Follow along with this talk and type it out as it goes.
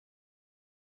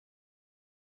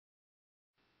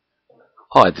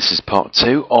Hi, this is part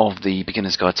 2 of the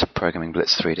Beginner's Guide to Programming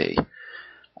Blitz3D.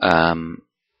 All I'm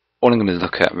going to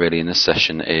look at really in this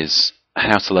session is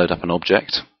how to load up an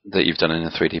object that you've done in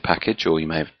a 3D package or you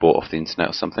may have bought off the internet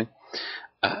or something,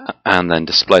 and then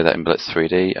display that in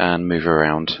Blitz3D and move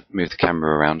the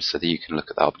camera around so that you can look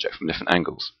at the object from different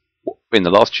angles. In the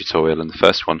last tutorial, in the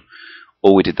first one,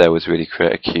 all we did there was really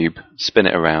create a cube, spin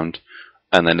it around,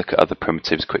 and then look at other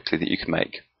primitives quickly that you can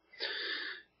make.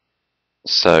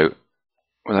 So,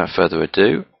 without further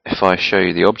ado, if I show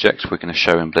you the object we're going to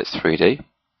show in Blitz3D,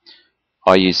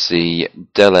 I use the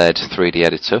Del-Ed 3D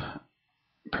editor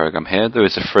program here. There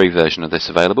is a free version of this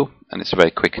available, and it's a very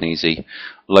quick and easy,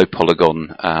 low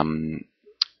polygon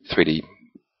 3D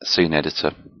scene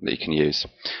editor that you can use.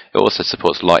 It also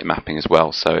supports light mapping as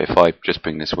well, so if I just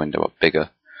bring this window up bigger,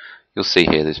 you'll see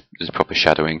here there's proper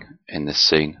shadowing in this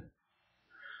scene.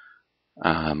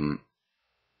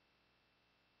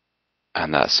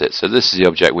 And that's it. So this is the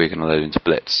object we're going to load into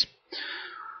Blitz.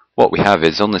 What we have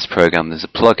is, on this program, there's a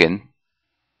plugin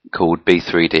called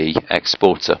B3D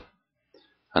Exporter,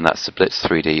 and that's the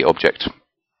Blitz3D object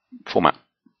format.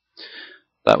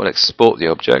 That will export the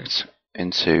object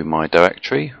into my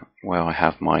directory where I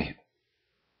have my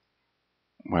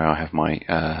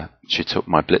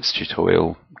Blitz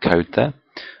tutorial code there.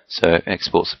 So it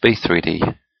exports a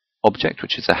B3D object,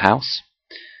 which is a house,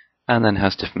 and then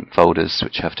has different folders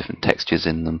which have different textures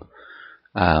in them,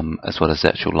 as well as the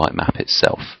actual light map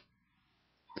itself,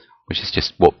 which is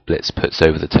just what Blitz puts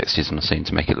over the textures on the scene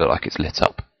to make it look like it's lit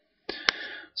up.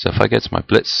 So if I go to my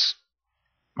Blitz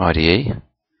IDE,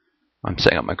 I'm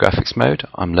setting up my graphics mode,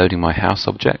 I'm loading my house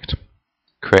object,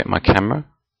 create my camera,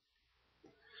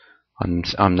 I'm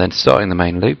then starting the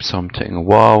main loop, so I'm taking a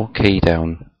while not key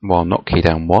down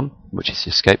 1, which is the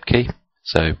escape key.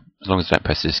 So as long as I don't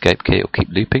press the escape key, it'll keep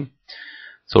looping.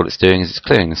 So all it's doing is it's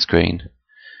clearing the screen.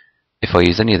 If I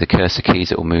use any of the cursor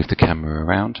keys, it will move the camera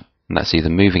around, and that's either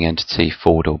moving entity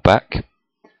forward or back,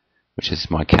 which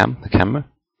is my the camera.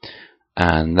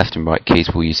 And left and right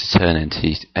keys will use the turn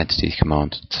entity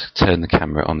command to turn the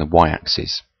camera on the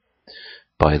y-axis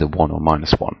by the 1 or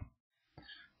 -1.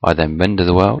 I then render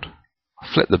the world,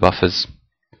 flip the buffers,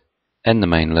 end the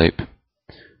main loop,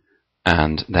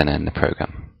 and then end the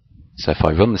program. So if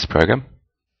I run this program,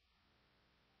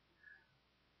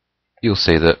 you'll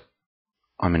see that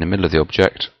I'm in the middle of the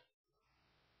object.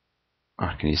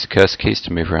 I can use the cursor keys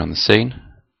to move around the scene.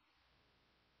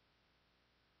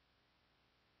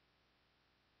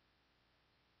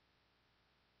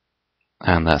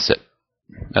 And that's it.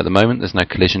 At the moment there's no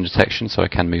collision detection, so I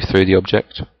can move through the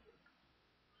object.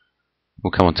 We'll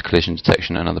come on to collision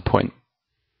detection at another point.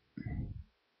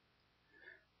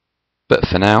 But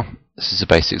for now, this is the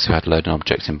basics of how to load an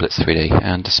object in Blitz3D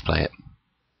and display it.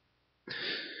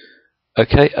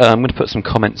 Okay, I'm going to put some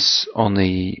comments on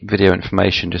the video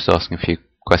information, just asking a few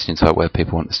questions about where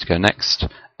people want this to go next,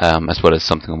 as well as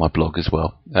something on my blog as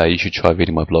well. You should try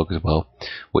reading my blog as well,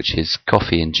 which is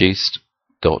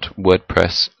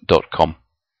coffeeinduced.wordpress.com.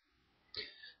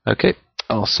 Okay,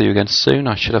 I'll see you again soon.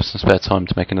 I should have some spare time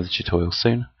to make another tutorial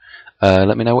soon.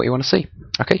 Let me know what you want to see.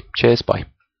 Okay, cheers, bye.